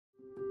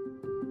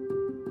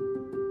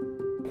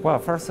Well,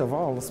 first of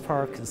all,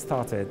 Spark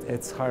started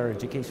its higher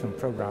education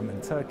program in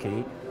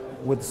Turkey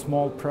with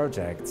small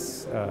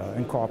projects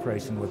in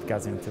cooperation with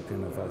Gaziantep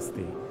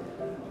University.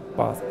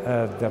 But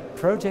the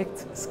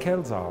project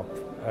scales up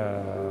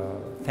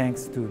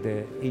thanks to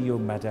the EU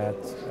Madad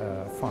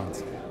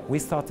funds. We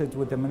started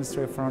with the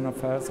Ministry of Foreign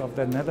Affairs of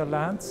the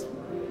Netherlands,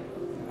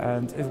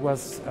 and it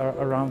was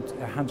around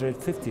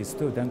 150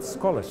 student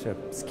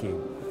scholarship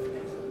scheme.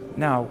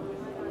 Now,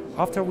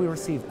 after we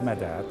received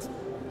Madad,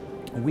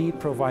 we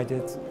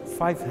provided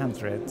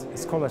 500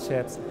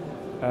 scholarships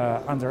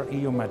under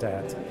EU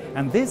Madad,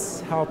 and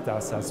this helped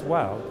us as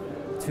well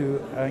to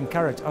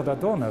encourage other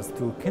donors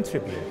to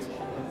contribute.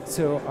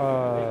 So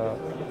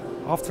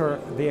after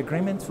the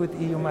agreement with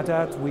EU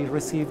Madad, we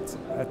received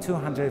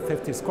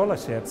 250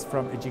 scholarships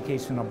from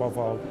Education Above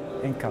All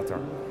in Qatar.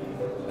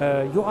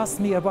 You asked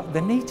me about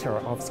the nature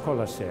of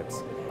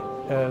scholarships.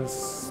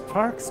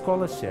 Spark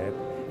Scholarship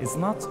is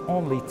not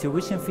only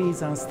tuition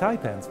fees and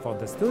stipends for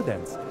the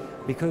students,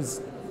 because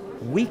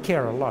we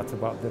care a lot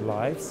about the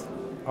lives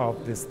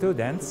of the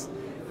students.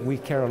 We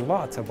care a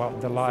lot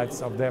about the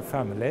lives of their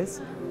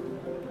families.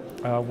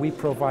 We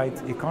provide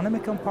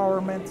economic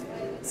empowerment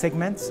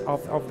segments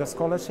of the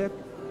scholarship.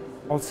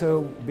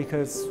 Also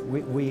because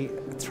we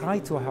try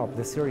to help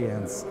the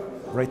Syrians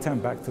return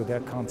back to their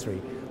country.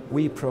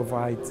 We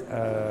provide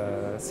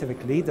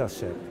civic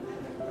leadership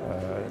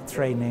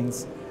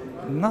trainings,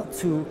 not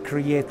to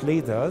create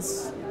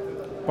leaders,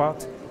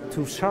 but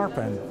to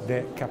sharpen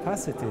the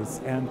capacities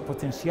and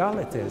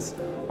potentialities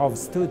of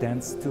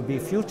students to be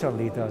future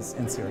leaders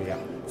in Syria.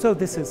 So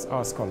this is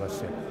our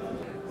scholarship.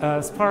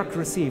 Spark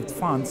received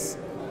funds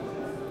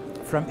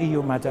from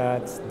EU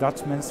Madad,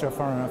 Dutch Ministry of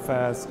Foreign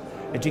Affairs,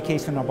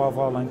 Education Above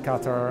All in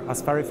Qatar,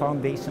 Aspari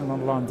Foundation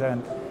in London.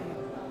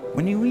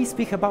 When we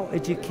speak about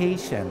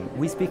education,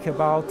 we speak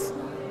about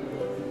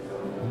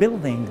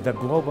building the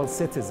global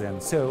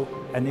citizen. So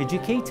an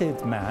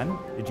educated man,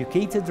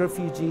 educated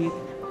refugee,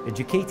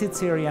 educated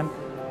Syrian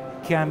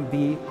can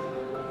be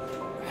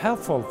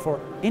helpful for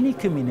any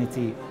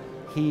community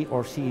he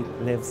or she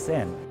lives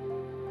in.